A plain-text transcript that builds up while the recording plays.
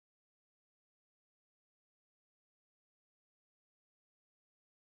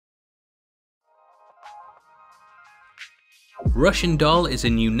Russian Doll is a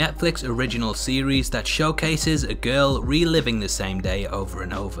new Netflix original series that showcases a girl reliving the same day over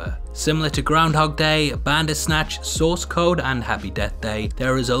and over. Similar to Groundhog Day, Bandersnatch, Source Code and Happy Death Day,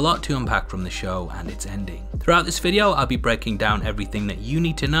 there is a lot to unpack from the show and its ending. Throughout this video, I'll be breaking down everything that you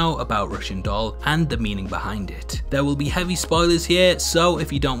need to know about Russian Doll and the meaning behind it. There will be heavy spoilers here, so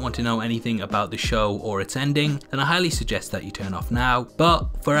if you don't want to know anything about the show or its ending, then I highly suggest that you turn off now.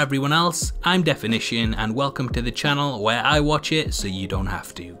 But for everyone else, I'm Definition and welcome to the channel where I watch it so you don't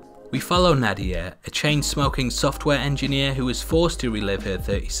have to. We follow Nadia, a chain-smoking software engineer who is forced to relive her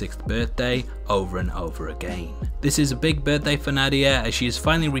 36th birthday over and over again. This is a big birthday for Nadia as she has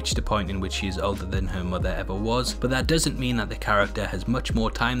finally reached a point in which she is older than her mother ever was, but that doesn't mean that the character has much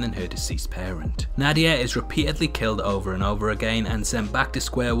more time than her deceased parent. Nadia is repeatedly killed over and over again and sent back to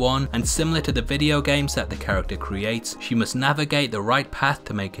square one, and similar to the video games that the character creates, she must navigate the right path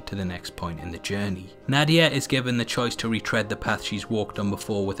to make it to the next point in the journey. Nadia is given the choice to retread the path she's walked on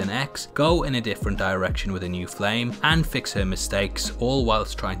before with an X, go in a different direction with a new flame, and fix her mistakes, all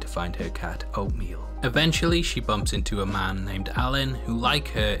whilst trying to find her cat Oatmeal. Eventually, she bumps into a man named Alan who, like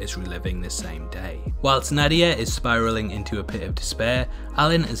her, is reliving the same day. Whilst Nadia is spiraling into a pit of despair,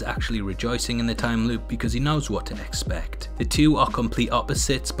 Alan is actually rejoicing in the time loop because he knows what to expect. The two are complete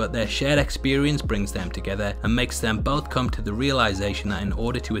opposites, but their shared experience brings them together and makes them both come to the realization that in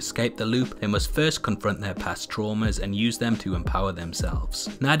order to escape the loop, they must first confront their past traumas and use them to empower themselves.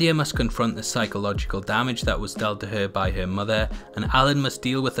 Nadia must confront the psychological damage that was dealt to her by her mother, and Alan must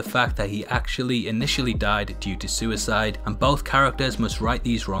deal with the fact that he actually initially died due to suicide, and both characters must right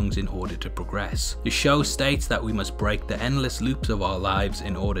these wrongs in order to progress. The show states that we must break the endless loops of our lives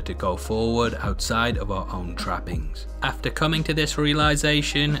in order to go forward outside of our own trappings. After coming to this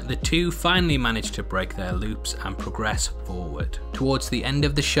realization, the two finally manage to break their loops and progress forward. Towards the end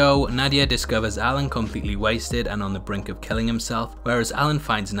of the show, Nadia discovers Alan completely wasted and on the brink of killing himself, whereas Alan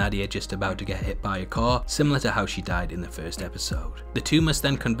finds Nadia just about to get hit by a car, similar to how she died in the first episode. The two must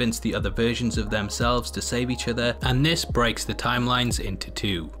then convince the other versions of themselves to save each other, and this breaks the timelines into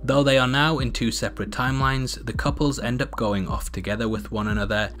two. Though they are now in two separate timelines, the couples end up going off together with one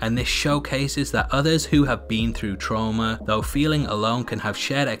another, and this showcases that others who have been through trauma, though feeling alone, can have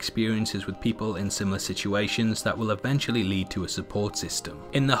shared experiences with people in similar situations that will eventually lead to a support system.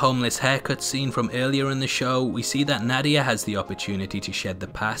 In the homeless haircut scene from earlier in the show, we see that Nadia has the opportunity to shed the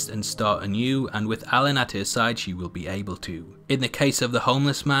past and start anew, and with Alan at her side she will be able to. In the case of the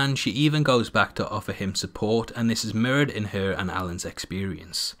homeless man, she even goes back to offer him support, and this is mirrored in her and Alan's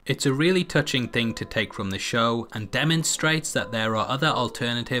experience. It's a really touching thing to take from the show and demonstrates that there are other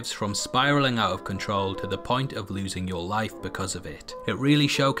alternatives from spiraling out of control to the point of losing your life because of it. It really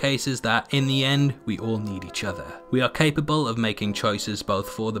showcases that in the end we all need each other. We are capable of making choices both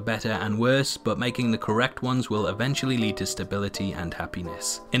for the better and worse, but making the correct ones will eventually lead to stability and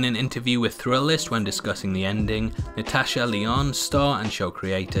happiness. In an interview with Thrillist when discussing the ending, Natasha Lyonne, star and show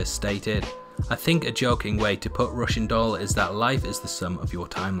creator, stated, "I think a joking way to put Russian Doll is that life is the sum of your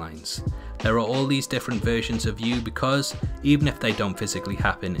timelines. There are all these different versions of you because, even if they don't physically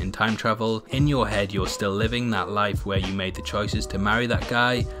happen in time travel, in your head you're still living that life where you made the choices to marry that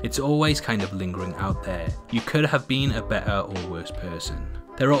guy. It's always kind of lingering out there. You could have been a better or worse person."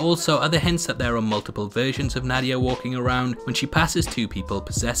 There are also other hints that there are multiple versions of Nadia walking around when she passes two people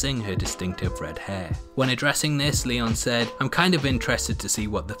possessing her distinctive red hair. When addressing this, Leon said, "I'm kind of interested to see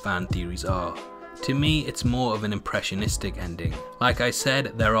what the fan theories are. To me, it's more of an impressionistic ending. Like I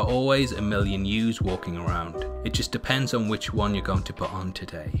said, there are always a million yous walking around. It just depends on which one you're going to put on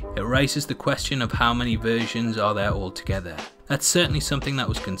today. It raises the question of how many versions are there altogether. That's certainly something that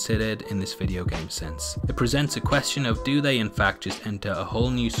was considered in this video game sense. It presents a question of do they in fact just enter a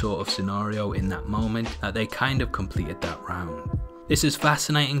whole new sort of scenario in that moment that they kind of completed that round. This is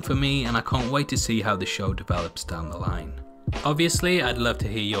fascinating for me and I can't wait to see how the show develops down the line. Obviously, I'd love to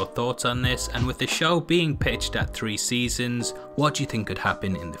hear your thoughts on this, and with the show being pitched at 3 seasons, what do you think could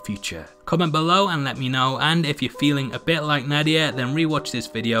happen in the future? Comment below and let me know, and if you're feeling a bit like Nadia, then rewatch this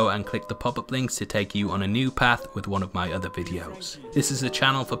video and click the pop-up links to take you on a new path with one of my other videos. This is a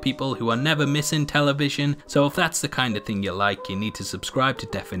channel for people who are never missing television, so if that's the kind of thing you like, you need to subscribe to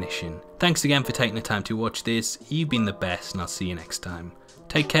Definition. Thanks again for taking the time to watch this, you've been the best and I'll see you next time.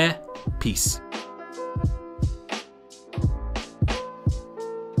 Take care, peace.